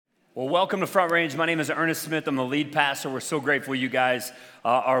Well, welcome to Front Range. My name is Ernest Smith. I'm the lead pastor. We're so grateful you guys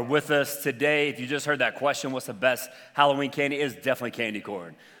are with us today. If you just heard that question, what's the best Halloween candy? It's definitely candy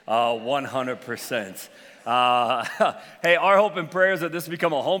corn, 100%. Hey, our hope and prayer is that this will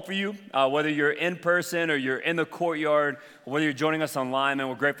become a home for you, whether you're in person or you're in the courtyard, or whether you're joining us online, and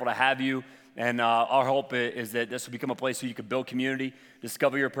we're grateful to have you. And our hope is that this will become a place where you can build community,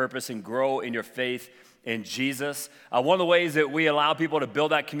 discover your purpose, and grow in your faith in Jesus. One of the ways that we allow people to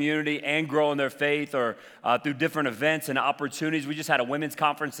build that community and grow in their faith or through different events and opportunities. We just had a women's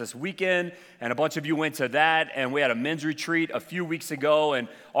conference this weekend, and a bunch of you went to that, and we had a men's retreat a few weeks ago, and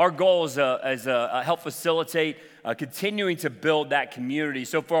our goal is help facilitate continuing to build that community.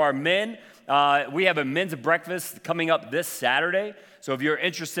 So for our men, we have a men's breakfast coming up this Saturday. So if you're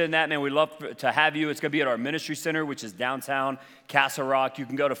interested in that, man, we'd love to have you. It's going to be at our ministry center, which is downtown Castle Rock. You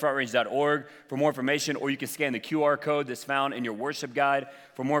can go to frontrange.org for more information, or you can scan the QR code that's found in your worship guide.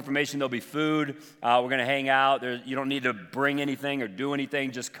 For more information, there'll be food. We're going to hang out. You don't need to bring anything or do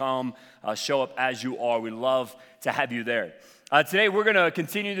anything. Just come, show up as you are. We'd love to have you there. Today, we're going to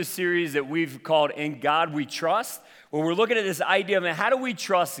continue the series that we've called In God We Trust, where we're looking at this idea of, how do we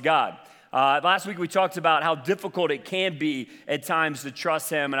trust God? Last week we talked about how difficult it can be at times to trust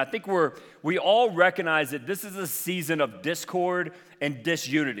Him, and I think we all recognize that this is a season of discord and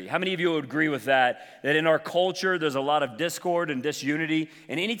disunity. How many of you would agree with that? That in our culture there's a lot of discord and disunity,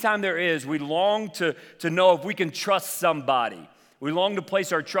 and anytime there is, we long to know if we can trust somebody. We long to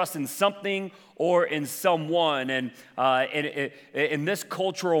place our trust in something or in someone, and in this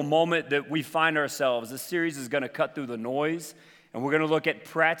cultural moment that we find ourselves, this series is going to cut through the noise. And we're going to look at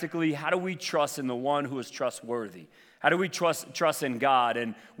practically how do we trust in the one who is trustworthy? How do we trust in God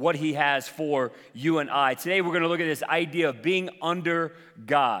and what He has for you and I? Today we're going to look at this idea of being under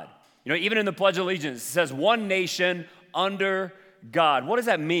God. You know, even in the Pledge of Allegiance, it says one nation under God. What does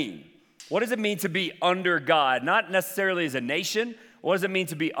that mean? What does it mean to be under God? Not necessarily as a nation. What does it mean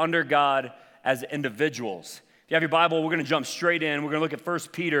to be under God as individuals? If you have your Bible, we're going to jump straight in. We're going to look at 1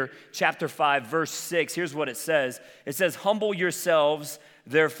 Peter chapter 5, verse 6. Here's what it says. It says, humble yourselves,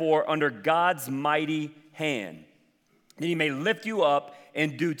 therefore, under God's mighty hand, that He may lift you up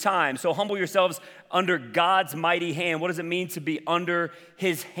in due time. So humble yourselves under God's mighty hand. What does it mean to be under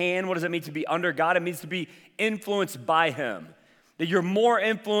His hand? What does it mean to be under God? It means to be influenced by Him. That you're more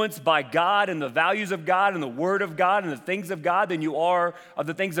influenced by God and the values of God and the Word of God and the things of God than you are of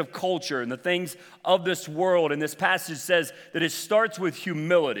the things of culture and the things of this world. And this passage says that it starts with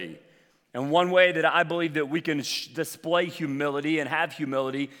humility. And one way that I believe that we can display humility and have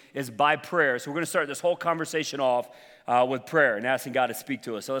humility is by prayer. So we're going to start this whole conversation off with prayer and asking God to speak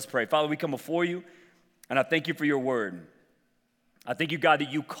to us. So let's pray. Father, we come before you, and I thank you for your word. I thank you, God,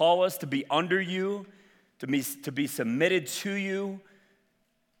 that you call us to be under you, to be submitted to you,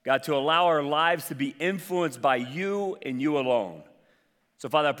 God, to allow our lives to be influenced by you and you alone. So,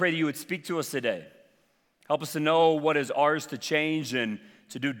 Father, I pray that you would speak to us today. Help us to know what is ours to change and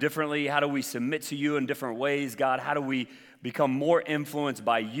to do differently. How do we submit to you in different ways, God? How do we become more influenced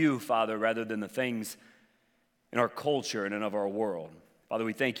by you, Father, rather than the things in our culture and in of our world? Father,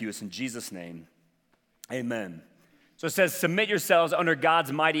 we thank you. It's in Jesus' name. Amen. So it says, submit yourselves under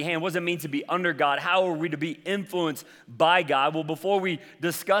God's mighty hand. What does it mean to be under God? How are we to be influenced by God? Well, before we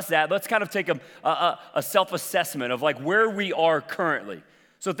discuss that, let's kind of take a self-assessment of like where we are currently.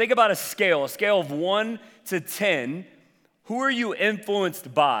 So think about a scale of 1 to 10. Who are you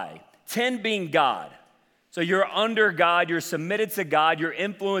influenced by? 10 being God. So you're under God, you're submitted to God, you're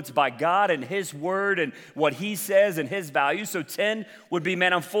influenced by God and His word and what He says and His values. So 10 would be,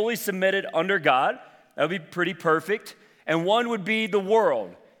 man, I'm fully submitted under God. That would be pretty perfect. And 1 would be the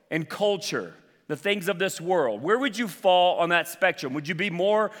world and culture, the things of this world. Where would you fall on that spectrum? Would you be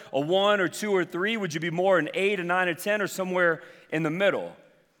more a 1 or 2 or 3? Would you be more an 8, a 9, or 10, or somewhere in the middle?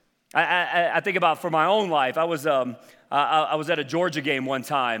 I think about for my own life. I was at a Georgia game one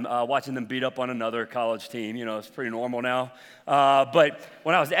time, watching them beat up on another college team. You know, it's pretty normal now. But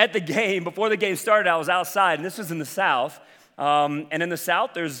when I was at the game, before the game started, I was outside, and this was in the South. And in the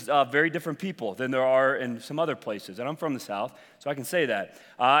South, there's very different people than there are in some other places. And I'm from the South, so I can say that.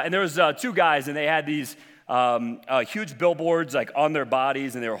 And there was 2 guys, and they had these huge billboards like on their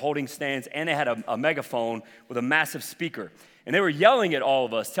bodies, and they were holding stands, and they had a megaphone with a massive speaker. And they were yelling at all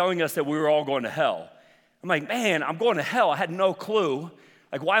of us, telling us that we were all going to hell. I'm like, man, I'm going to hell. I had no clue.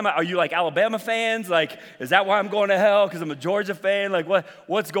 Like, why am I? Are you like Alabama fans? Like, is that why I'm going to hell? Because I'm a Georgia fan? Like,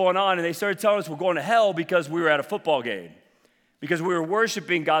 what's going on? And they started telling us we're going to hell because we were at a football game. Because we were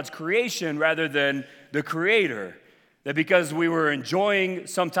worshiping God's creation rather than the Creator. That because we were enjoying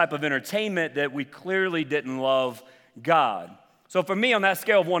some type of entertainment that we clearly didn't love God. So for me, on that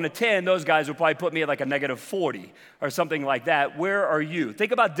scale of 1 to 10, those guys would probably put me at like a negative 40 or something like that. Where are you?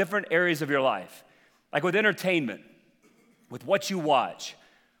 Think about different areas of your life, like with entertainment, with what you watch,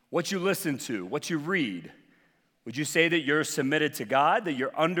 what you listen to, what you read. Would you say that you're submitted to God, that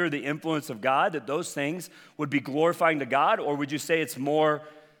you're under the influence of God, that those things would be glorifying to God? Or would you say it's more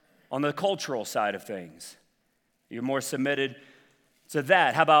on the cultural side of things? You're more submitted to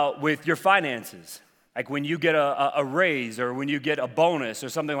that. How about with your finances? Like when you get a raise or when you get a bonus or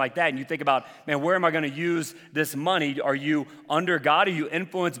something like that, and you think about, man, where am I going to use this money? Are you under God? Are you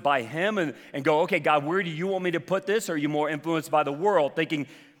influenced by Him? And go, okay, God, where do you want me to put this? Or are you more influenced by the world, thinking,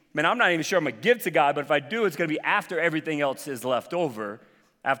 man, I'm not even sure I'm going to give to God, but if I do, it's going to be after everything else is left over,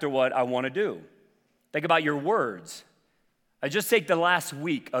 after what I want to do. Think about your words. Just take the last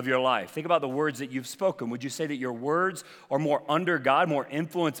week of your life. Think about the words that you've spoken. Would you say that your words are more under God, more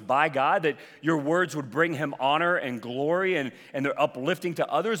influenced by God, that your words would bring Him honor and glory and they're uplifting to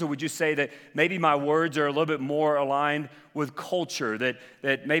others? Or would you say that maybe my words are a little bit more aligned with culture,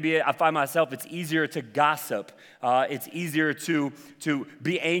 that maybe I find myself, it's easier to gossip, it's easier to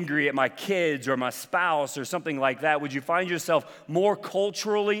be angry at my kids or my spouse or something like that? Would you find yourself more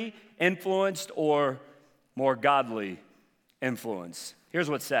culturally influenced or more godly influence?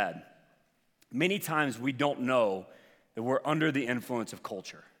 Here's what's sad. Many times we don't know that we're under the influence of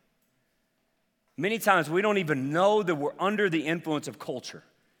culture. Many times we don't even know that we're under the influence of culture.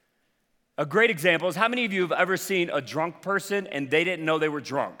 A great example is, how many of you have ever seen a drunk person and they didn't know they were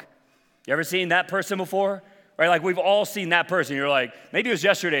drunk? You ever seen that person before? Right? Like we've all seen that person. You're like, maybe it was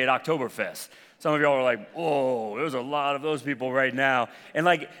yesterday at Oktoberfest. Some of y'all are like, whoa, there's a lot of those people right now. And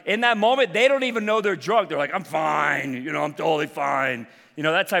like in that moment, they don't even know they're drunk. They're like, I'm fine, I'm totally fine.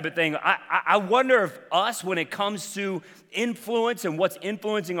 That type of thing. I wonder if us, when it comes to influence and what's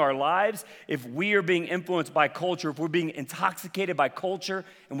influencing our lives, if we are being influenced by culture, if we're being intoxicated by culture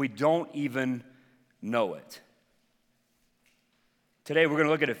and we don't even know it. Today, we're going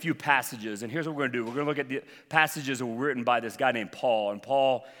to look at a few passages, and here's what we're going to do. We're going to look at the passages that were written by this guy named Paul. And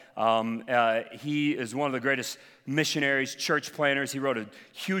Paul, he is one of the greatest missionaries, church planners. He wrote a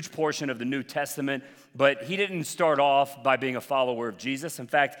huge portion of the New Testament, but he didn't start off by being a follower of Jesus. In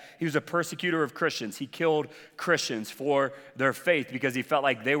fact, he was a persecutor of Christians. He killed Christians for their faith because he felt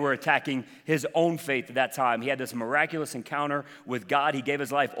like they were attacking his own faith at that time. He had this miraculous encounter with God. He gave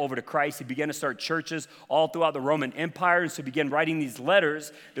his life over to Christ. He began to start churches all throughout the Roman Empire, and so he began writing these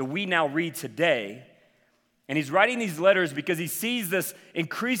letters that we now read today. And he's writing these letters because he sees this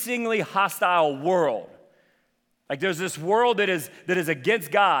increasingly hostile world. Like there's this world that is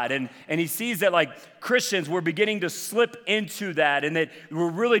against God, and he sees that like Christians, we're beginning to slip into that, and that we're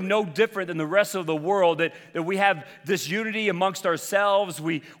really no different than the rest of the world, that we have this unity amongst ourselves,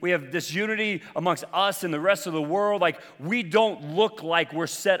 we have this unity amongst us and the rest of the world. Like we don't look like we're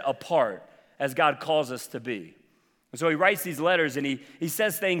set apart as God calls us to be. And so he writes these letters, and he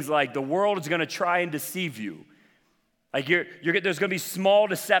says things like, the world is going to try and deceive you. Like there's going to be small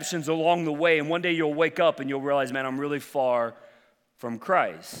deceptions along the way, and one day you'll wake up and you'll realize, man, I'm really far from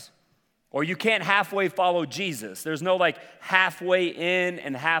Christ. Or you can't halfway follow Jesus. There's no like halfway in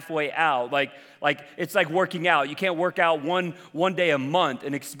and halfway out. Like it's like working out. You can't work out one day a month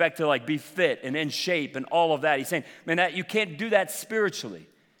and expect to like be fit and in shape and all of that. He's saying, man, that you can't do that spiritually.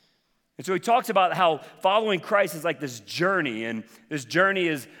 And so he talks about how following Christ is like this journey, and this journey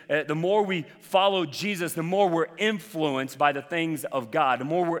is the more we follow Jesus, the more we're influenced by the things of God, the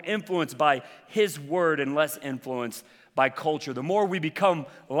more we're influenced by His word and less influenced by culture. The more we become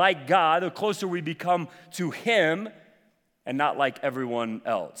like God, the closer we become to Him and not like everyone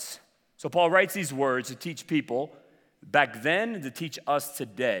else. So Paul writes these words to teach people back then and to teach us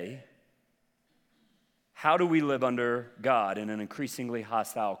today. How do we live under God in an increasingly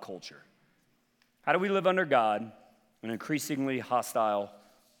hostile culture? How do we live under God in an increasingly hostile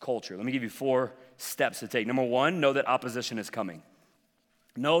culture? Let me give you 4 steps to take. Number 1, know that opposition is coming.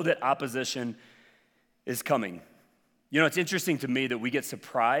 Know that opposition is coming. It's interesting to me that we get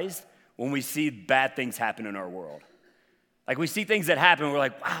surprised when we see bad things happen in our world. Like we see things that happen, we're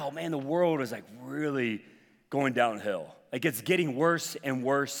like, wow, man, the world is like really going downhill. Like it's getting worse and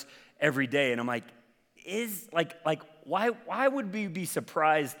worse every day. And I'm like, why would we be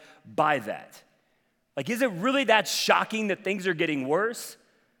surprised by that? Like, is it really that shocking that things are getting worse?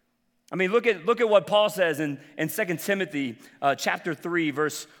 I mean, look at what Paul says in 2 Timothy chapter 3,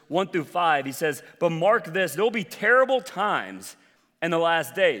 verse 1 through 5. He says, but mark this, there will be terrible times in the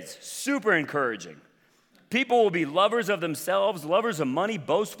last days. Super encouraging. People will be lovers of themselves, lovers of money,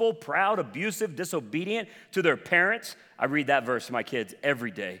 boastful, proud, abusive, disobedient to their parents. I read that verse to my kids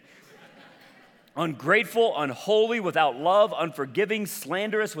every day. ungrateful, unholy, without love, unforgiving,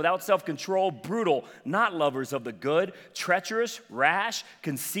 slanderous, without self-control, brutal, not lovers of the good, treacherous, rash,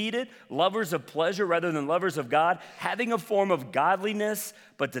 conceited, lovers of pleasure rather than lovers of God, having a form of godliness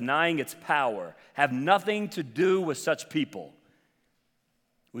but denying its power. Have nothing to do with such people.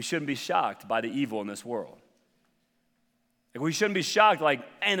 We shouldn't be shocked by the evil in this world. Like, we shouldn't be shocked like,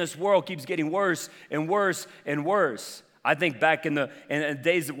 man, this world keeps getting worse and worse and worse. I think back in the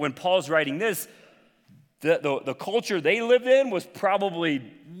days when Paul's writing this, the culture they lived in was probably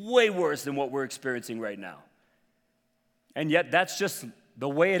way worse than what we're experiencing right now. And yet that's just the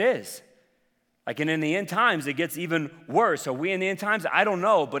way it is. Like, and in the end times, it gets even worse. Are we in the end times? I don't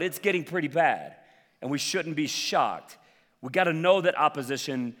know, but it's getting pretty bad. And we shouldn't be shocked. We got to know that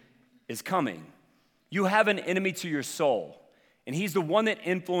opposition is coming. You have an enemy to your soul, and he's the one that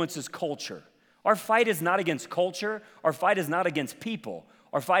influences culture. Our fight is not against culture. Our fight is not against people.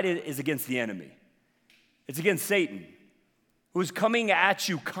 Our fight is against the enemy. It's against Satan, who is coming at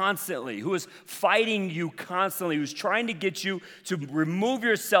you constantly, who is fighting you constantly, who's trying to get you to remove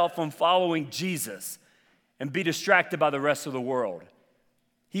yourself from following Jesus and be distracted by the rest of the world.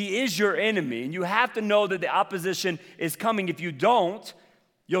 He is your enemy, and you have to know that the opposition is coming. If you don't,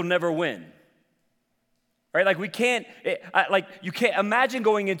 you'll never win. Right? Like, you can't imagine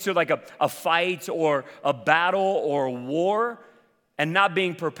going into like a fight or a battle or a war and not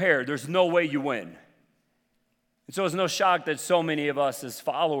being prepared. There's no way you win. And so it's no shock that so many of us as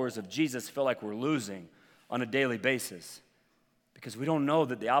followers of Jesus feel like we're losing on a daily basis because we don't know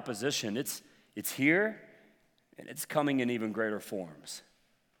that the opposition, it's here and it's coming in even greater forms.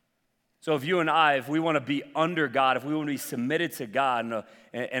 So if you and I, if we want to be under God, if we want to be submitted to God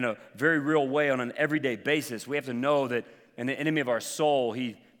in a very real way on an everyday basis, we have to know that in the enemy of our soul,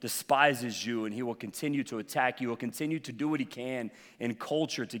 he despises you and he will continue to attack you. He'll continue to do what he can in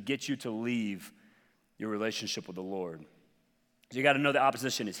culture to get you to leave your relationship with the Lord. So you got to know the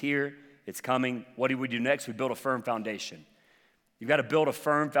opposition is here, it's coming. What do we do next? We build a firm foundation. You've got to build a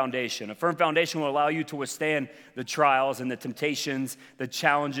firm foundation. A firm foundation will allow you to withstand the trials and the temptations, the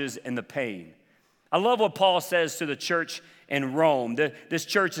challenges and the pain. I love what Paul says to the church in Rome. This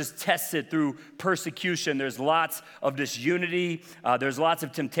church is tested through persecution. There's lots of disunity. There's lots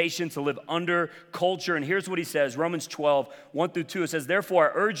of temptation to live under culture. And here's what he says, Romans 12, 1-2. It says,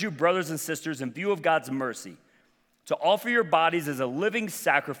 therefore, I urge you, brothers and sisters, in view of God's mercy, to offer your bodies as a living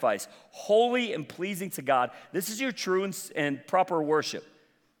sacrifice, holy and pleasing to God. This is your true and proper worship.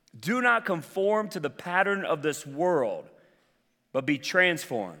 Do not conform to the pattern of this world, but be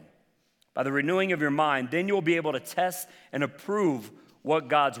transformed by the renewing of your mind. Then you will be able to test and approve what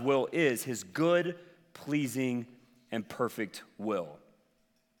God's will is, his good, pleasing, and perfect will.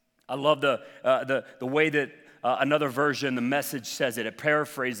 I love the way that another version, the Message says it. It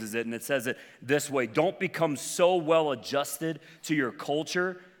paraphrases it, and it says it this way. Don't become so well adjusted to your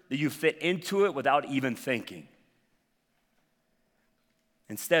culture that you fit into it without even thinking.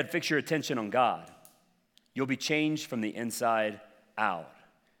 Instead, fix your attention on God. You'll be changed from the inside out.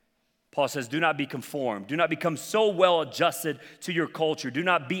 Paul says, do not be conformed. Do not become so well adjusted to your culture. Do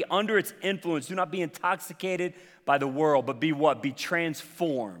not be under its influence. Do not be intoxicated by the world, but be what? Be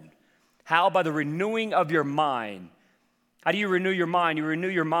transformed. How? By the renewing of your mind. How do you renew your mind? You renew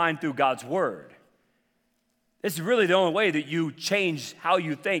your mind through God's word. This is really the only way that you change how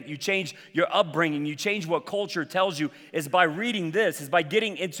you think. You change your upbringing. You change what culture tells you is by reading this, is by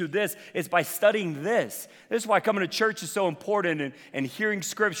getting into this, is by studying this. This is why coming to church is so important and hearing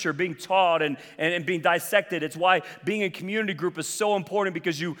scripture, being taught and being dissected. It's why being in community group is so important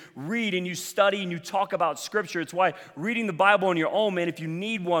because you read and you study and you talk about scripture. It's why reading the Bible on your own, man, if you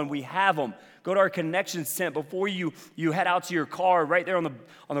need one, we have them. Go to our connections tent before you head out to your car, right there on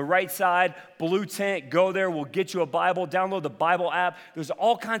the right side, blue tent. Go there, we'll get you a Bible. Download the Bible app. There's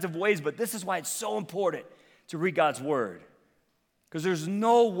all kinds of ways, but this is why it's so important to read God's word. Because there's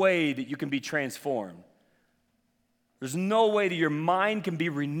no way that you can be transformed. There's no way that your mind can be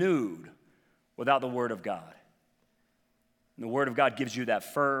renewed without the word of God. And the word of God gives you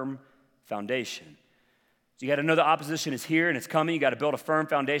that firm foundation. So you got to know the opposition is here and it's coming. You got to build a firm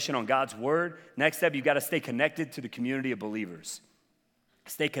foundation on God's word. Next step, you got to stay connected to the community of believers.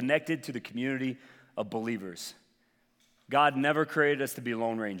 Stay connected to the community of believers. God never created us to be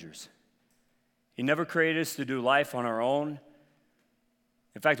lone rangers. He never created us to do life on our own.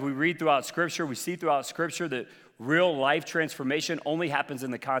 In fact, we read throughout Scripture, we see throughout Scripture that real life transformation only happens in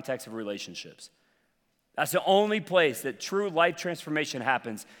the context of relationships. That's the only place that true life transformation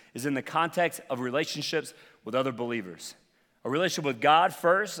happens is in the context of relationships with other believers. A relationship with God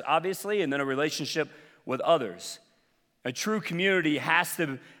first, obviously, and then a relationship with others. A true community has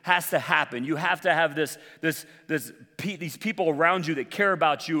to happen. You have to have these people around you that care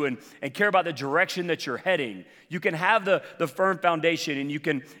about you and care about the direction that you're heading. You can have the firm foundation and you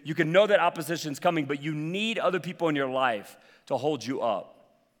can know that opposition's coming, but you need other people in your life to hold you up.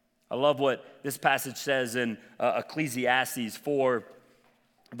 I love what this passage says in Ecclesiastes 4,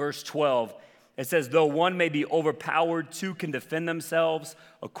 verse 12. It says, though one may be overpowered, two can defend themselves.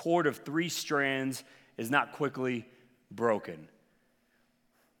 A cord of 3 strands is not quickly broken.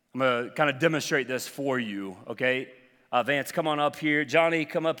 I'm going to kind of demonstrate this for you, okay? Vance, come on up here. Johnny,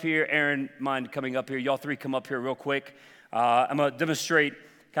 come up here. Aaron, mind coming up here. Y'all 3 come up here real quick. I'm going to demonstrate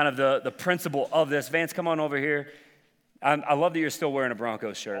kind of the principle of this. Vance, come on over here. I love that you're still wearing a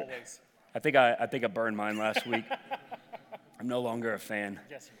Broncos shirt. Always. I think I burned mine last week. I'm no longer a fan.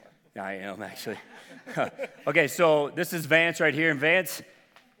 Yes, you are. I am, actually. Okay, so this is Vance right here. And Vance,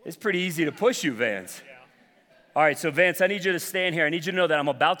 it's pretty easy to push you, Vance. Yeah. All right, so Vance, I need you to stand here. I need you to know that I'm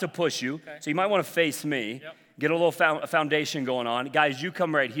about to push you. Okay. So you might want to face me. Yep. Get a little foundation going on. Guys, you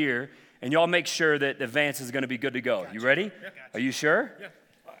come right here, and y'all make sure that the Vance is going to be good to go. You ready? Yeah. Are you sure?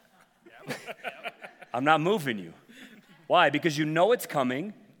 Yeah. I'm not moving you. Why? Because you know it's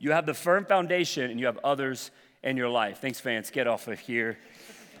coming. You have the firm foundation, and you have others in your life. Thanks, Vance. Get off of here.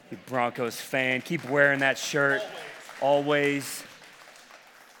 You Broncos fan. Keep wearing that shirt. Always.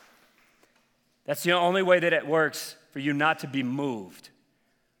 That's the only way that it works for you not to be moved.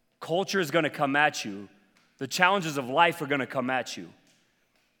 Culture is going to come at you. The challenges of life are going to come at you.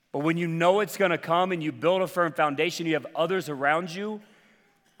 But when you know it's going to come and you build a firm foundation, you have others around you.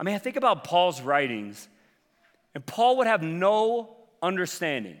 I mean, I think about Paul's writings, and Paul would have no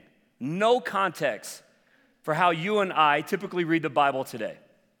understanding, no context for how you and I typically read the Bible today.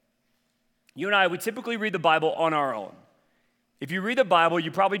 You and I, we typically read the Bible on our own. If you read the Bible, you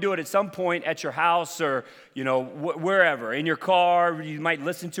probably do it at some point at your house or, wherever, in your car, you might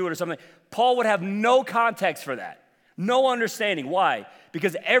listen to it or something. Paul would have no context for that, no understanding. Why?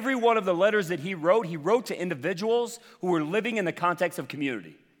 Because every one of the letters that he wrote to individuals who were living in the context of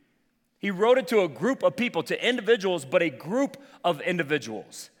community. He wrote it to a group of people, to individuals, but a group of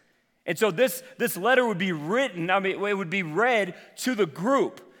individuals. And so this letter would be written, it would be read to the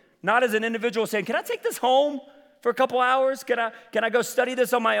group, not as an individual saying, can I take this home for a couple hours? Can I go study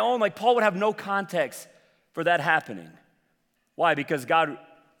this on my own? Like Paul would have no context for that happening. Why? Because God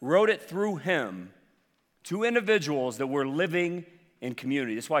wrote it through him to individuals that were living in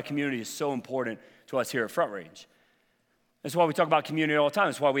community. That's why community is so important to us here at Front Range. That's why we talk about community all the time.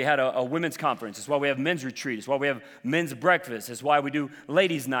 That's why we had a women's conference. That's why we have men's retreat. It's why we have men's breakfast. It's why we do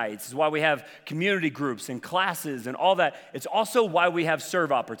ladies' nights. It's why we have community groups and classes and all that. It's also why we have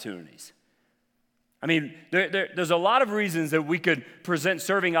serve opportunities. I mean, there's a lot of reasons that we could present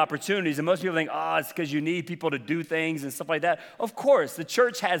serving opportunities, and most people think, it's because you need people to do things and stuff like that. Of course, the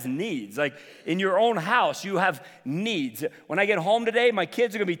church has needs. Like in your own house, you have needs. When I get home today, my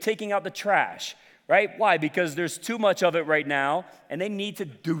kids are going to be taking out the trash, right? Why? Because there's too much of it right now, and they need to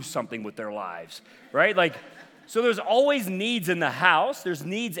do something with their lives, right? So there's always needs in the house. There's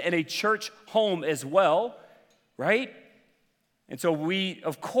needs in a church home as well, right? And so we,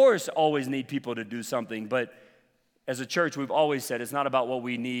 of course, always need people to do something, but as a church, we've always said it's not about what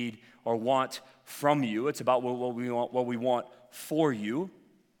we need or want from you. It's about what we want for you.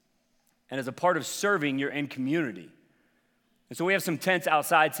 And as a part of serving, you're in community. And so we have some tents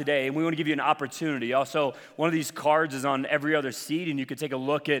outside today, and we want to give you an opportunity. Also, one of these cards is on every other seat, and you can take a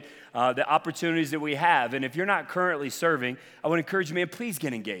look at the opportunities that we have. And if you're not currently serving, I would encourage you, man, please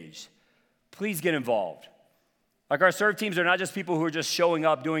get engaged. Please get involved. Like our serve teams are not just people who are just showing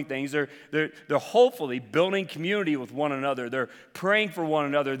up doing things. They're hopefully building community with one another. They're praying for one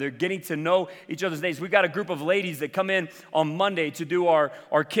another. They're getting to know each other's names. We've got a group of ladies that come in on Monday to do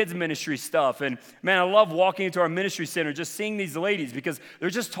our kids ministry stuff. And man, I love walking into our ministry center, just seeing these ladies because they're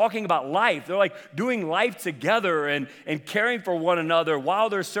just talking about life. They're like doing life together and caring for one another while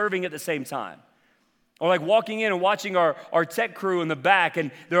they're serving at the same time. Or like walking in and watching our tech crew in the back, and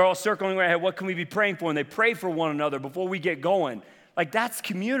they're all circling around, what can we be praying for? And they pray for one another before we get going. Like, that's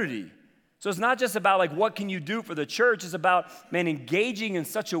community. So it's not just about, like, what can you do for the church? It's about, man, engaging in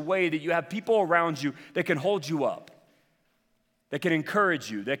such a way that you have people around you that can hold you up, that can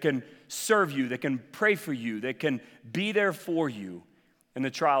encourage you, that can serve you, that can pray for you, that can be there for you in the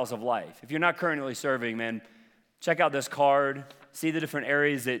trials of life. If you're not currently serving, man, check out this card, see the different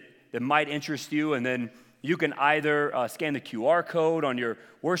areas that might interest you, and then you can either scan the QR code on your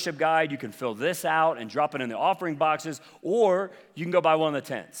worship guide, you can fill this out and drop it in the offering boxes, or you can go by one of the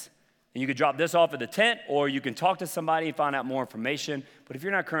tents. And you can drop this off at the tent, or you can talk to somebody and find out more information. But if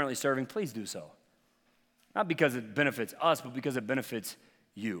you're not currently serving, please do so. Not because it benefits us, but because it benefits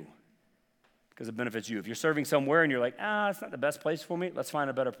you. Because it benefits you. If you're serving somewhere and you're like, it's not the best place for me, let's find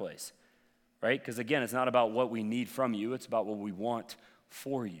a better place, right? Because again, it's not about what we need from you, it's about what we want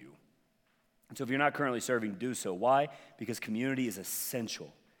for you. And so if you're not currently serving, do so. Why? Because community is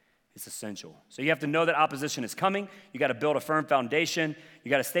essential. It's essential. So you have to know that opposition is coming. You got to build a firm foundation. You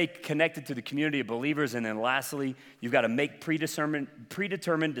got to stay connected to the community of believers. And then lastly, you've got to make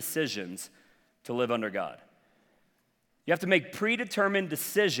predetermined decisions to live under God. You have to make predetermined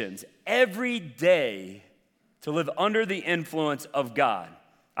decisions every day to live under the influence of God.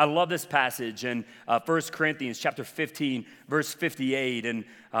 I love this passage in 1 Corinthians chapter 15, verse 58.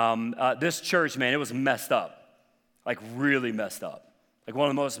 And this church, man, it was messed up, like really messed up. Like one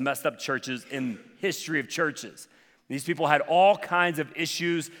of the most messed up churches in history of churches. These people had all kinds of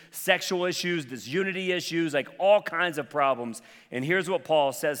issues, sexual issues, disunity issues, like all kinds of problems. And here's what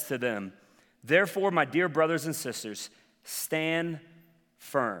Paul says to them. Therefore, my dear brothers and sisters, stand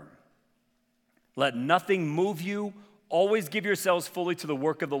firm. Let nothing move you. Always give yourselves fully to the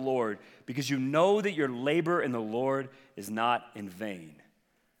work of the Lord, because you know that your labor in the Lord is not in vain.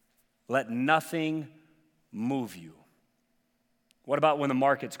 Let nothing move you. What about when the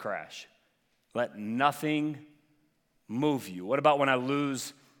markets crash? Let nothing move you. What about when I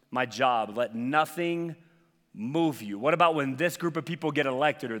lose my job? Let nothing move you. What about when this group of people get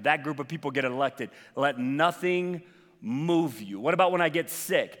elected or that group of people get elected? Let nothing move you. What about when I get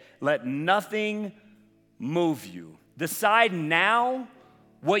sick? Let nothing move you. Decide now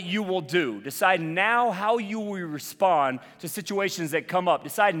what you will do. Decide now how you will respond to situations that come up.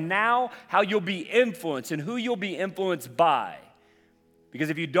 Decide now how you'll be influenced and who you'll be influenced by. Because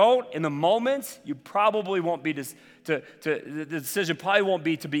if you don't, in the moment, you probably won't be, the decision probably won't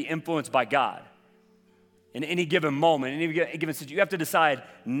be to be influenced by God. In any given moment, in any given situation, you have to decide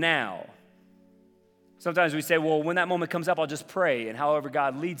now. Sometimes we say, well, when that moment comes up, I'll just pray, and however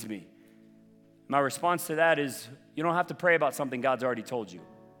God leads me. My response to that is, you don't have to pray about something God's already told you.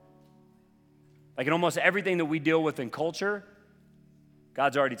 Like in almost everything that we deal with in culture,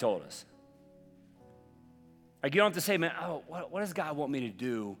 God's already told us. Like you don't have to say, man, what does God want me to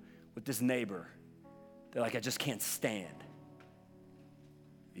do with this neighbor that like I just can't stand?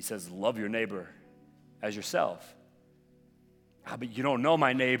 He says, love your neighbor as yourself. But you don't know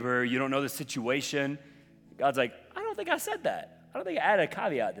my neighbor, you don't know the situation. God's like, I don't think I said that. I don't think I added a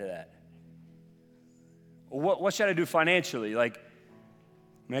caveat to that. What should I do financially? Like,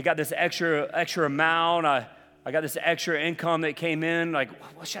 I got this extra amount. I got this extra income that came in. Like,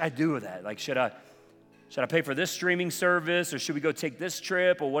 what should I do with that? Like, should I pay for this streaming service, or should we go take this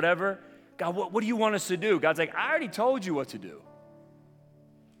trip or whatever? God, what do you want us to do? God's like, I already told you what to do.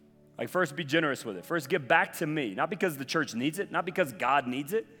 Like, first be generous with it. First give back to me. Not because the church needs it, not because God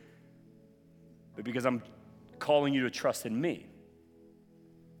needs it, but because I'm calling you to trust in me.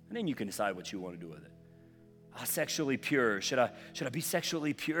 And then you can decide what you want to do with it. Sexually pure. Should I be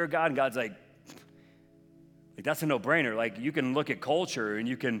sexually pure, God? And God's like that's a no-brainer. Like, you can look at culture and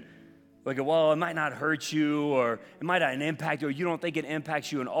you can look at, well, it might not hurt you, or it might not impact you, or you don't think it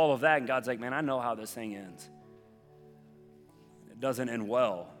impacts you, and all of that. And God's like, man, I know how this thing ends. It doesn't end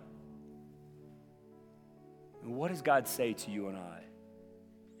well. And what does God say to you and I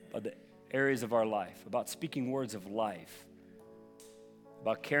about the areas of our life, about speaking words of life,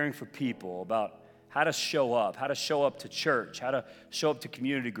 about caring for people, about how to show up to church, how to show up to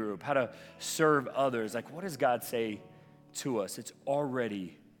community group, how to serve others? Like, what does God say to us? It's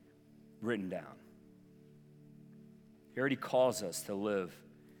already written down. He already calls us to live.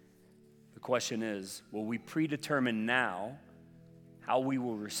 The question is, will we predetermine now how we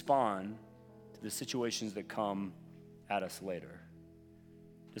will respond to the situations that come at us later?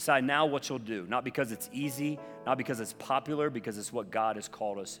 Decide now what you'll do, not because it's easy, not because it's popular, because it's what God has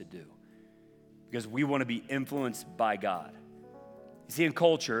called us to do. Because we want to be influenced by God. You see, in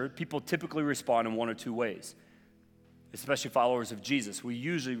culture, people typically respond in one or two ways, especially followers of Jesus. We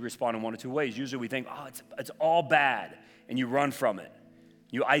usually respond in one or two ways. Usually we think, it's all bad, and you run from it.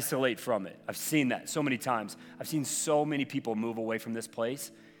 You isolate from it. I've seen that so many times. I've seen so many people move away from this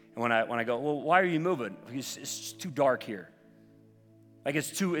place. And when I go, well, why are you moving? Because it's just too dark here. Like it's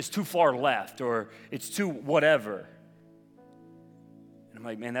too far left, or it's too whatever. And I'm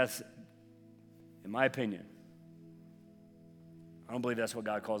like, man, that's, in my opinion, I don't believe that's what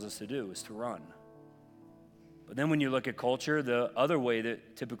God calls us to do, is to run. But then when you look at culture, the other way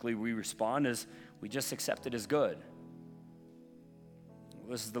that typically we respond is we just accept it as good.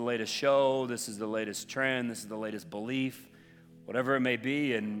 This is the latest show, this is the latest trend, this is the latest belief, whatever it may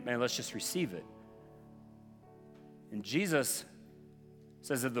be, and man, let's just receive it. And Jesus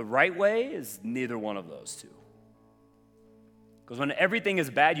says that the right way is neither one of those two. Because when everything is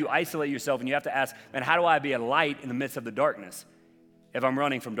bad, you isolate yourself and you have to ask, man, how do I be a light in the midst of the darkness if I'm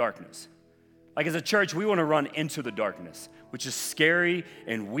running from darkness? Like as a church, we want to run into the darkness, which is scary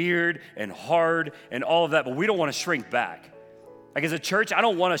and weird and hard and all of that, but we don't want to shrink back. Like as a church, I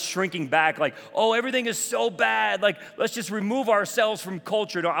don't want us shrinking back like, oh, everything is so bad. Like, let's just remove ourselves from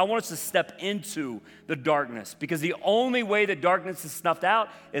culture. No, I want us to step into the darkness because the only way that darkness is snuffed out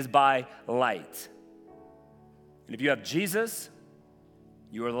is by light. And if you have Jesus,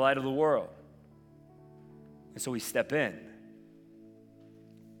 you are the light of the world. And so we step in.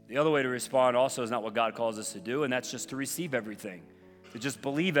 The other way to respond also is not what God calls us to do, and that's just to receive everything, to just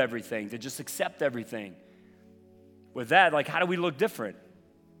believe everything, to just accept everything. With that, like, how do we look different?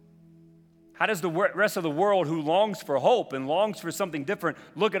 How does the rest of the world who longs for hope and longs for something different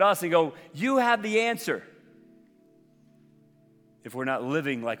look at us and go, you have the answer, if we're not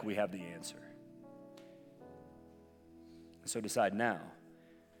living like we have the answer? So decide now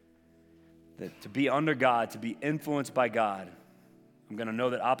that to be under God, to be influenced by God, I'm going to know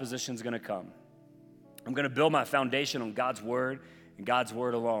that opposition is going to come. I'm going to build my foundation on God's word and God's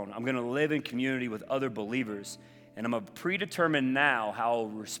word alone. I'm going to live in community with other believers, and I'm going to predetermine now how I'll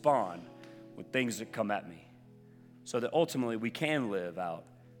respond with things that come at me so that ultimately we can live out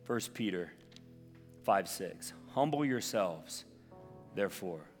 1 Peter 5:6. Humble yourselves,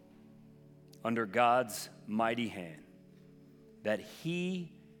 therefore, under God's mighty hand, that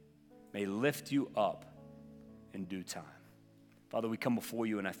he may lift you up in due time. Father, we come before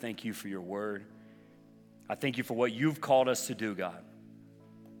you, and I thank you for your word. I thank you for what you've called us to do, God.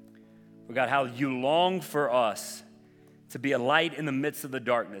 God, how you long for us to be a light in the midst of the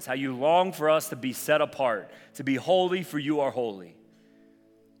darkness, how you long for us to be set apart, to be holy, for you are holy.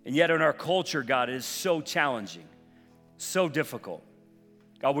 And yet in our culture, God, it is so challenging, so difficult.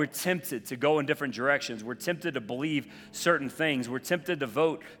 God, we're tempted to go in different directions. We're tempted to believe certain things. We're tempted to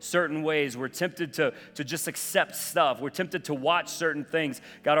vote certain ways. We're tempted to just accept stuff. We're tempted to watch certain things.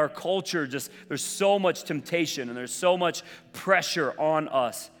 God, our culture there's so much temptation and there's so much pressure on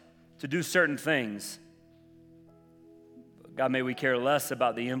us to do certain things. God, may we care less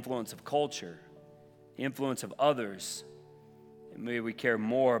about the influence of culture, the influence of others, and may we care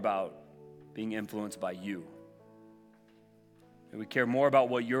more about being influenced by you. May we care more about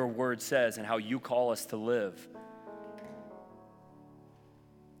what your word says and how you call us to live.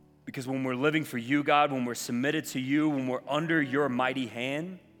 Because when we're living for you, God, when we're submitted to you, when we're under your mighty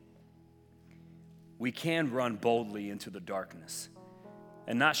hand, we can run boldly into the darkness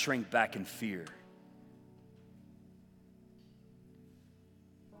and not shrink back in fear.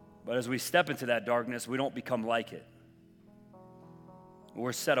 But as we step into that darkness, we don't become like it.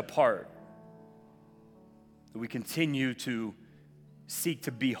 We're set apart. We continue to seek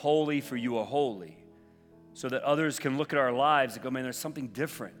to be holy, for you are holy, so that others can look at our lives and go, man, there's something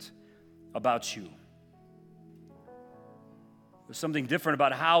different about you. There's something different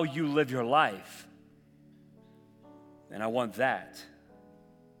about how you live your life. And I want that.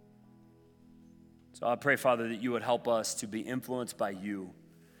 So I pray, Father, that you would help us to be influenced by you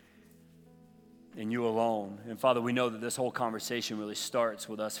and you alone. And Father, we know that this whole conversation really starts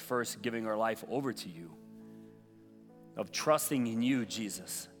with us first giving our life over to you, of trusting in you,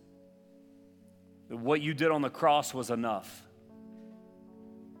 Jesus. That what you did on the cross was enough.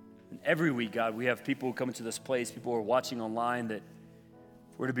 And every week, God, we have people who come into this place, people who are watching online, that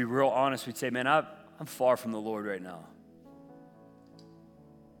if we're to be real honest, we'd say, man, I'm far from the Lord right now.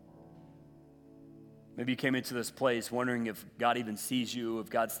 Maybe you came into this place wondering if God even sees you, if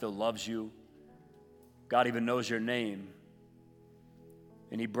God still loves you, God even knows your name,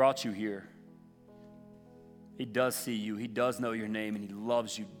 and he brought you here. He does see you, he does know your name, and he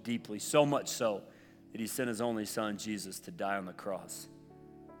loves you deeply, so much so that he sent his only son, Jesus, to die on the cross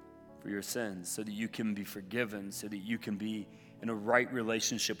for your sins so that you can be forgiven, so that you can be in a right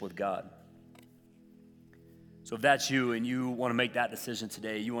relationship with God. So if that's you and you want to make that decision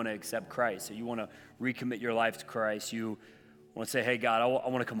today, you want to accept Christ, or you want to recommit your life to Christ, you want to say, hey, God, I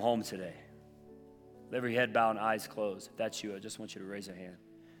want to come home today. With every head bowed and eyes closed. If that's you, I just want you to raise a hand.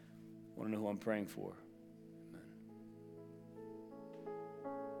 I want to know who I'm praying for. Amen.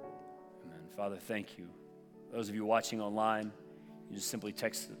 Amen. Father, thank you. Those of you watching online, you just simply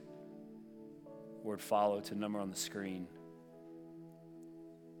text the word follow to the number on the screen.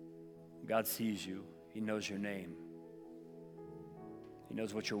 God sees you. He knows your name. He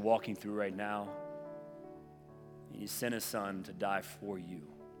knows what you're walking through right now. He sent his son to die for you.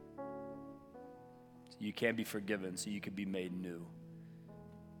 So you can be forgiven, so you can be made new.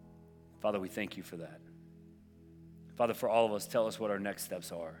 Father, we thank you for that. Father, for all of us, tell us what our next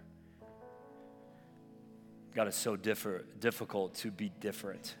steps are. God, it's so difficult to be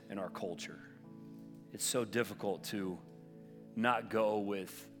different in our culture. It's so difficult to not go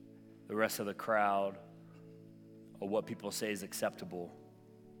with the rest of the crowd or what people say is acceptable.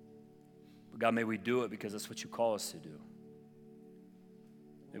 But God, may we do it because that's what you call us to do.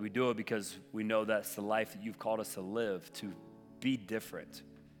 May we do it because we know that's the life that you've called us to live, to be different.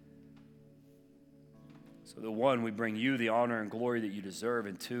 So that one, we bring you the honor and glory that you deserve,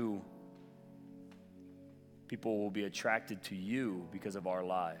 and two, people will be attracted to you because of our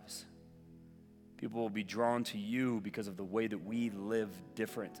lives. People will be drawn to you because of the way that we live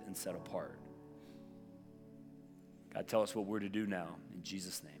different and set apart. God, tell us what we're to do now. In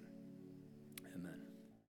Jesus' name.